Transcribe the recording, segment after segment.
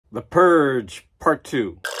The Purge, Part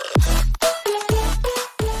 2.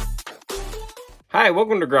 Hi,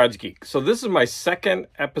 welcome to Garage Geek. So this is my second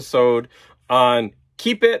episode on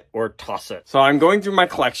Keep It or Toss It. So I'm going through my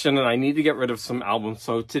collection and I need to get rid of some albums.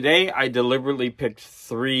 So today I deliberately picked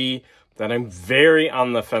 3 that I'm very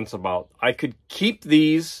on the fence about. I could keep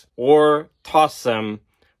these or toss them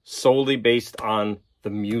solely based on the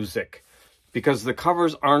music, because the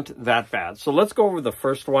covers aren't that bad. So let's go over the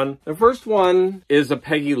first one. The first one is a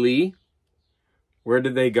Peggy Lee, Where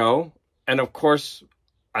Did They Go? And of course,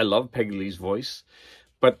 I love Peggy Lee's voice,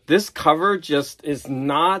 but this cover just is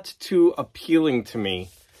not too appealing to me.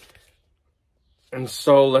 And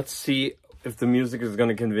so let's see if the music is going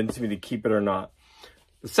to convince me to keep it or not.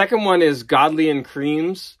 The second one is Godley and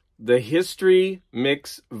Creams, The History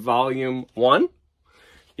Mix Volume 1.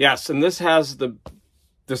 Yes, and this has the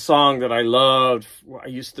song that I loved. It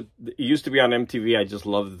used to be on MTV. I just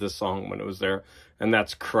loved this song when it was there, and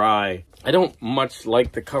that's Cry. I don't much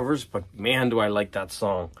like the covers, but man, do I like that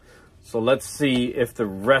song. So let's see if the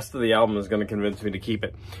rest of the album is going to convince me to keep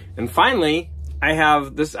it. And finally, I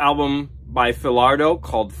have this album by Filardo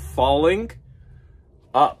called Falling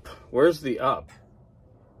Up. Where's the up?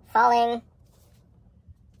 Falling.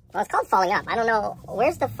 Well, it's called Falling Up. I don't know.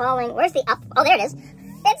 Where's the falling? Where's the up? Oh, there it is.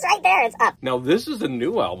 It's right there. It's up. Now, this is a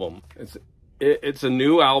new album. It's a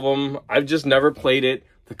new album. I've just never played it.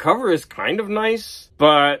 The cover is kind of nice,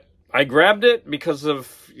 but I grabbed it because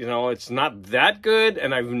of, you know, it's not that good,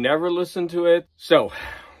 and I've never listened to it. So,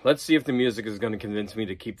 let's see if the music is going to convince me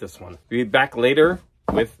to keep this one. Be back later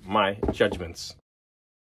with my judgments.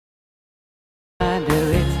 I do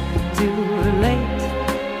it too late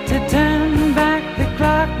to turn back the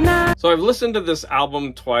clock now. So I've listened to this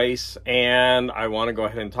album twice, and I want to go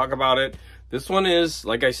ahead and talk about it. This one is,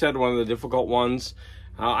 like I said, one of the difficult ones.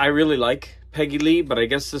 I really like Peggy Lee, but I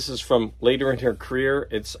guess this is from later in her career.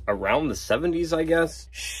 It's around the 70s, I guess.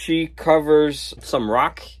 She covers some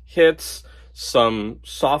rock hits, some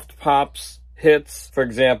soft pops hits. For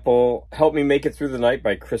example, Help Me Make It Through the Night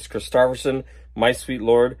by Chris Christopherson, My Sweet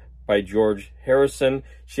Lord by George Harrison.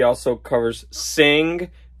 She also covers Sing,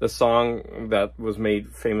 the song that was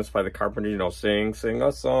made famous by the Carpenters, you know, Sing, Sing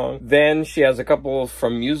a Song. Then she has a couple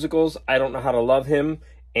from musicals, I Don't Know How to Love Him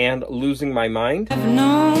and Losing My Mind. I've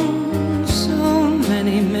known so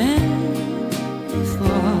many men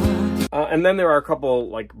before. And then there are a couple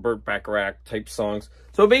like Burt Bacharach type songs.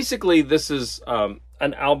 So basically this is an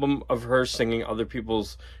album of her singing other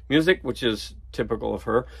people's music, which is typical of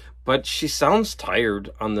her. But she sounds tired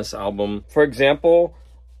on this album. For example,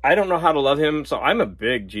 I Don't Know How to Love Him. So I'm a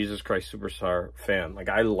big Jesus Christ Superstar fan. Like,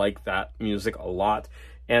 I like that music a lot.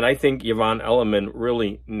 And I think Yvonne Elliman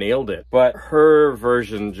really nailed it. But her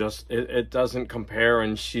version just, it doesn't compare.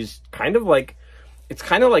 And she's kind of like, it's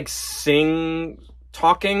kind of like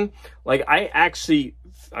talking. Like, I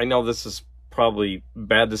know this is probably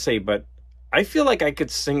bad to say, but I feel like I could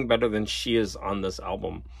sing better than she is on this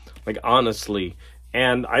album. Like, honestly.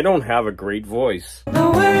 And I don't have a great voice.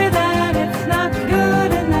 Don't worry that it's not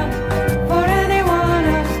good enough for anyone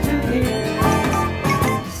else to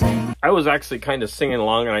hear. Sing. I was actually kind of singing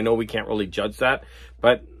along, and I know we can't really judge that,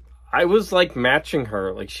 but I was like matching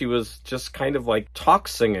her. Like, she was just kind of like talk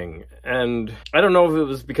singing. And I don't know if it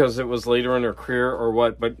was because it was later in her career or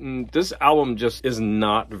what, but this album just is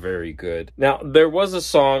not very good. Now, there was a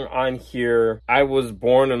song on here, I Was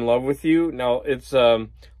Born in Love with You. Now, it's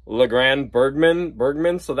LeGrand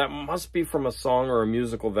Bergman, so that must be from a song or a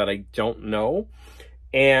musical that I don't know.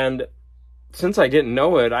 And since I didn't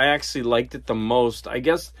know it, I actually liked it the most. I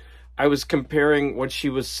guess I was comparing what she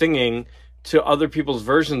was singing to other people's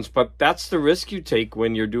versions, but that's the risk you take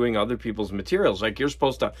when you're doing other people's materials. Like, you're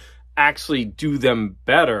supposed to actually do them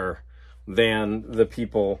better than the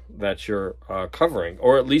people that you're covering,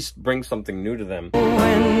 or at least bring something new to them.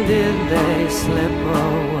 When did they slip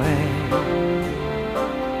away?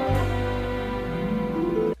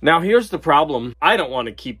 Now, here's the problem. I don't want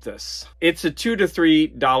to keep this. It's a $2 to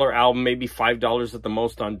 $3 album, maybe $5 at the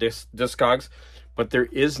most on Discogs, but there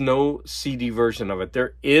is no CD version of it.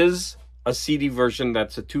 There is a CD version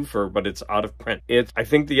that's a twofer, but it's out of print. I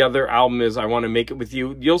think the other album is I Want to Make It With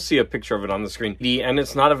You. You'll see a picture of it on the screen. And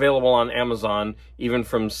it's not available on Amazon, even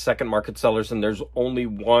from second market sellers, and there's only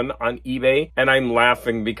one on eBay. And I'm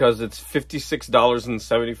laughing because it's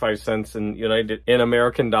 $56.75 in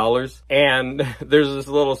American dollars. And there's this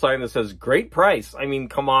little sign that says, great price. I mean,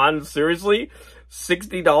 come on, seriously?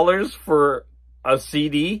 $60 for a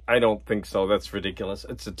CD? I don't think so. That's ridiculous.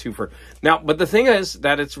 It's a twofer. Now, but the thing is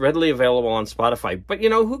that it's readily available on Spotify. But, you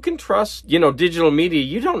know, who can trust, you know, digital media?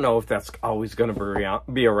 You don't know if that's always going to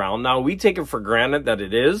be around. Now, we take it for granted that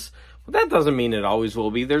it is, But that doesn't mean it always will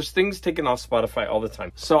be. There's things taken off Spotify all the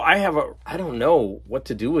time. So I don't know what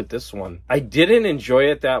to do with this one. I didn't enjoy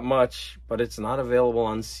it that much, but it's not available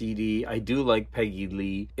on CD. I do like Peggy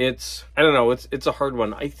Lee. I don't know, it's a hard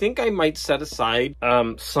one. I think I might set aside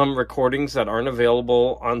some recordings that aren't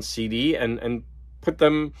available on CD and put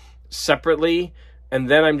them separately, and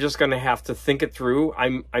then I'm just gonna have to think it through.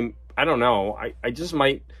 I don't know. I just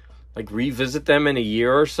might like revisit them in a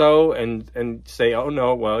year or so and say, oh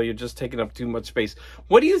no, well, you're just taking up too much space.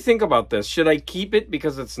 What do you think about this? Should I keep it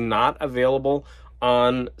because it's not available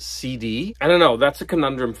on CD? I don't know. That's a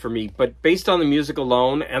conundrum for me. But based on the music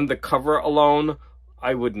alone and the cover alone,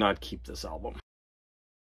 I would not keep this album.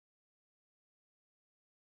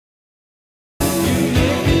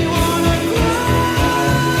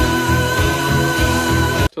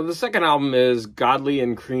 So the second album is Godley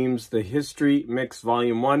and Cream's The History Mix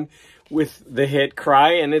Volume 1 with the hit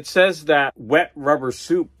Cry. And it says that Wet Rubber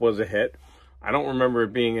Soup was a hit. I don't remember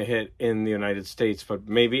it being a hit in the United States, but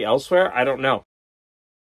maybe elsewhere. I don't know.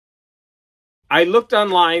 I looked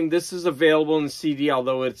online. This is available in CD,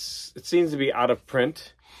 although it seems to be out of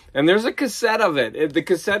print. And there's a cassette of it. The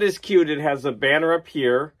cassette is cute. It has a banner up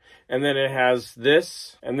here. And then it has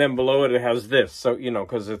this, and then below it, it has this. So, you know,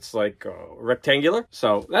 because it's like rectangular.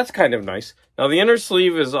 So that's kind of nice. Now, the inner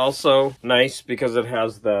sleeve is also nice because it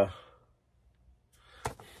has the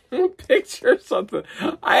picture or something.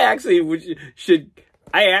 I actually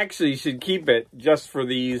should keep it just for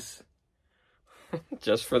these,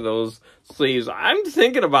 just for those sleeves. I'm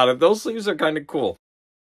thinking about it. Those sleeves are kind of cool.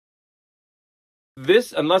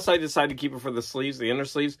 This, unless I decide to keep it for the sleeves, the inner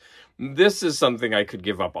sleeves, this is something I could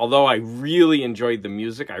give up. Although I really enjoyed the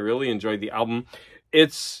music, I really enjoyed the album.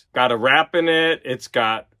 It's got a rap in it. It's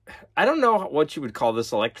got, I don't know what you would call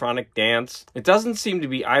this, electronic dance. It doesn't seem to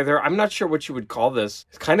be either. I'm not sure what you would call this.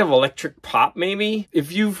 It's kind of electric pop, maybe.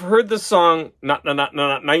 If you've heard the song, not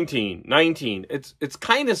 19, it's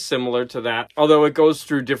kind of similar to that. Although it goes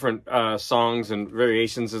through different songs and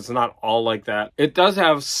variations. It's not all like that. It does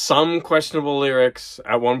have some questionable lyrics.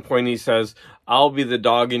 At one point he says, I'll be the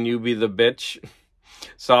dog and you be the bitch.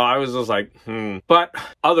 So I was just like, But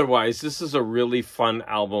otherwise, this is a really fun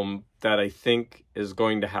album that I think is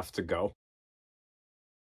going to have to go.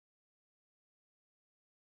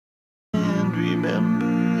 And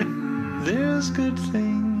remember, there's good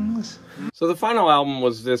things. So the final album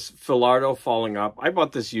was this Filardo Falling Up. I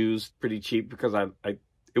bought this used pretty cheap because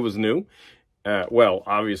it was new. Well,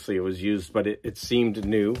 obviously it was used, but it seemed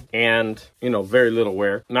new and, you know, very little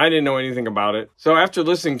wear. And I didn't know anything about it. So after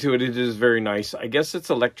listening to it, it is very nice. I guess it's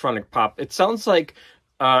electronic pop. It sounds like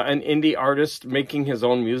an indie artist making his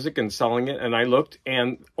own music and selling it. And I looked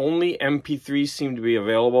and only MP3s seem to be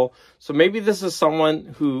available. So maybe this is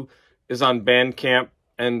someone who is on Bandcamp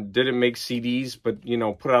and didn't make CDs, but, you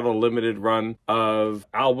know, put out a limited run of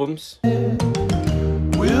albums.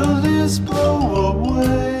 Will this blow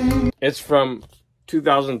away? It's from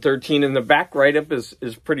 2013, and the back write-up is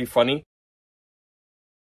pretty funny.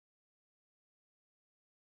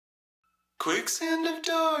 Quicksand of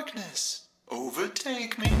darkness,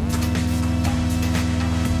 overtake me.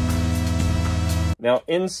 Now,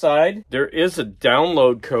 inside, there is a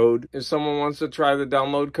download code. If someone wants to try the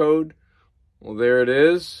download code, well, there it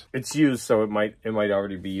is. It's used, so it might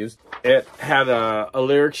already be used. It had a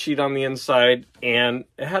lyric sheet on the inside, and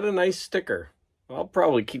it had a nice sticker. I'll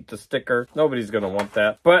probably keep the sticker. Nobody's going to want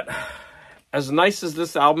that. But as nice as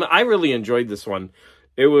this album, I really enjoyed this one.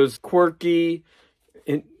 It was quirky.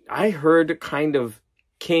 I heard kind of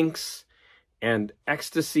Kinks and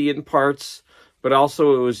ecstasy in parts, but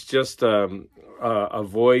also it was just a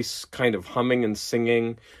voice kind of humming and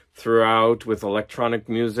singing throughout with electronic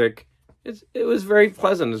music. It was very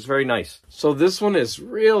pleasant. It's very nice. So this one is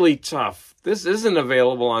really tough. This isn't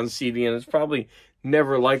available on CD, and it's probably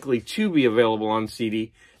never likely to be available on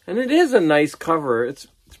CD. And it is a nice cover. It's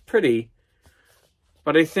pretty.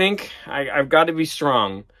 But I think I've got to be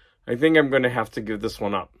strong. I think I'm going to have to give this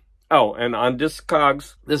one up. Oh, and on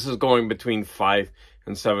Discogs, this is going between $5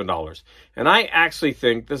 and $7. And I actually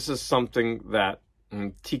think this is something that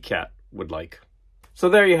T-Cat would like. So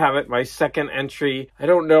there you have it, my second entry. I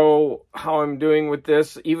don't know how I'm doing with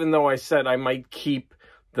this, even though I said I might keep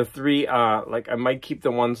the three, I might keep the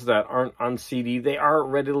ones that aren't on CD. They are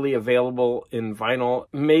readily available in vinyl.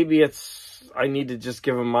 Maybe I need to just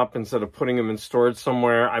give them up instead of putting them in storage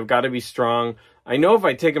somewhere. I've got to be strong. I know if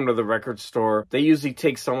I take them to the record store, they usually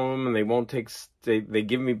take some of them and they won't take, they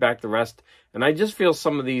give me back the rest. And I just feel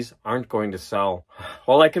some of these aren't going to sell.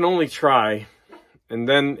 Well, I can only try. And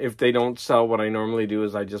then if they don't sell, what I normally do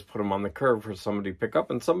is I just put them on the curb for somebody to pick up,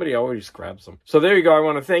 and somebody always grabs them. So there you go. I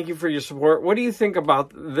want to thank you for your support. What do you think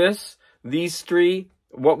about these 3?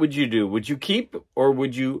 What would you do? Would you keep or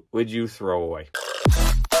would you throw away?